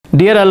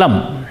Dear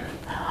alum,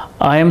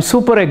 I am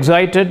super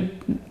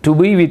excited to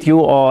be with you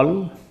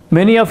all.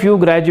 Many of you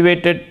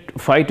graduated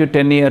 5 to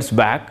 10 years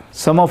back.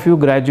 Some of you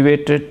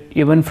graduated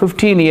even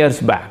 15 years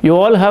back. You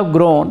all have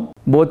grown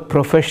both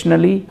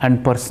professionally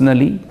and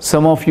personally.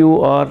 Some of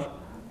you are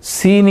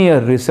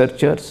senior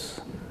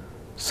researchers.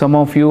 Some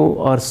of you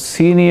are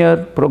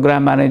senior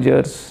program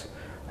managers,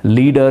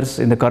 leaders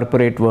in the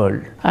corporate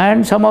world.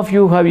 And some of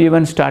you have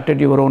even started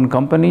your own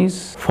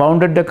companies,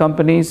 founded the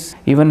companies,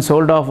 even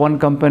sold off one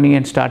company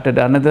and started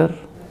another.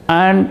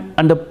 And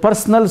on the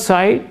personal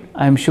side,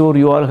 I'm sure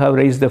you all have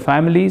raised the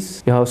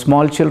families, you have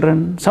small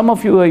children. Some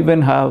of you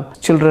even have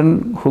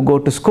children who go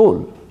to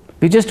school.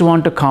 We just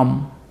want to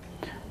come,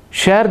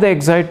 share the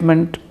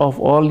excitement of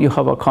all you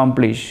have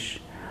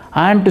accomplished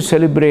and to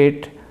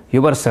celebrate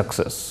your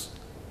success.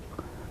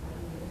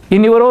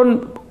 In your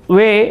own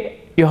way,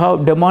 you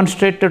have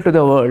demonstrated to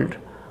the world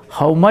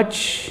how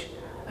much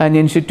an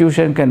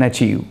institution can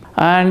achieve.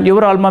 And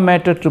your alma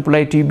mater,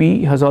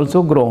 IIIT-B, has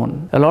also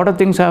grown. A lot of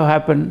things have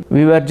happened.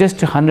 We were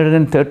just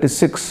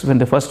 136 when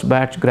the first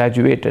batch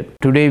graduated.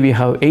 Today we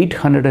have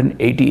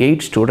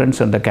 888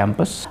 students on the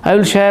campus. I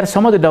will share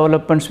some of the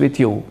developments with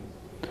you.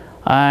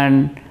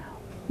 And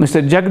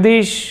Mr.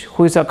 Jagdish,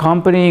 who is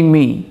accompanying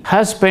me,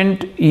 has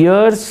spent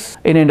years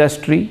in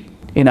industry,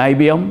 in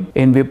IBM,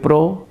 in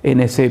Wipro,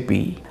 in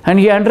SAP. And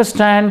he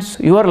understands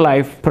your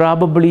life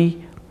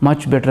probably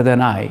much better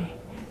than I.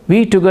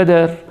 We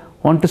together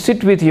want to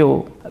sit with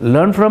you,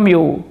 learn from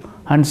you,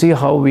 and see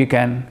how we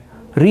can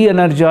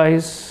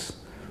re-energize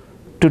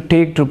to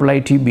take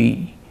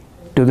IIIT-B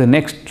to the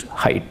next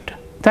height.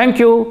 Thank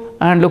you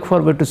and look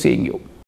forward to seeing you.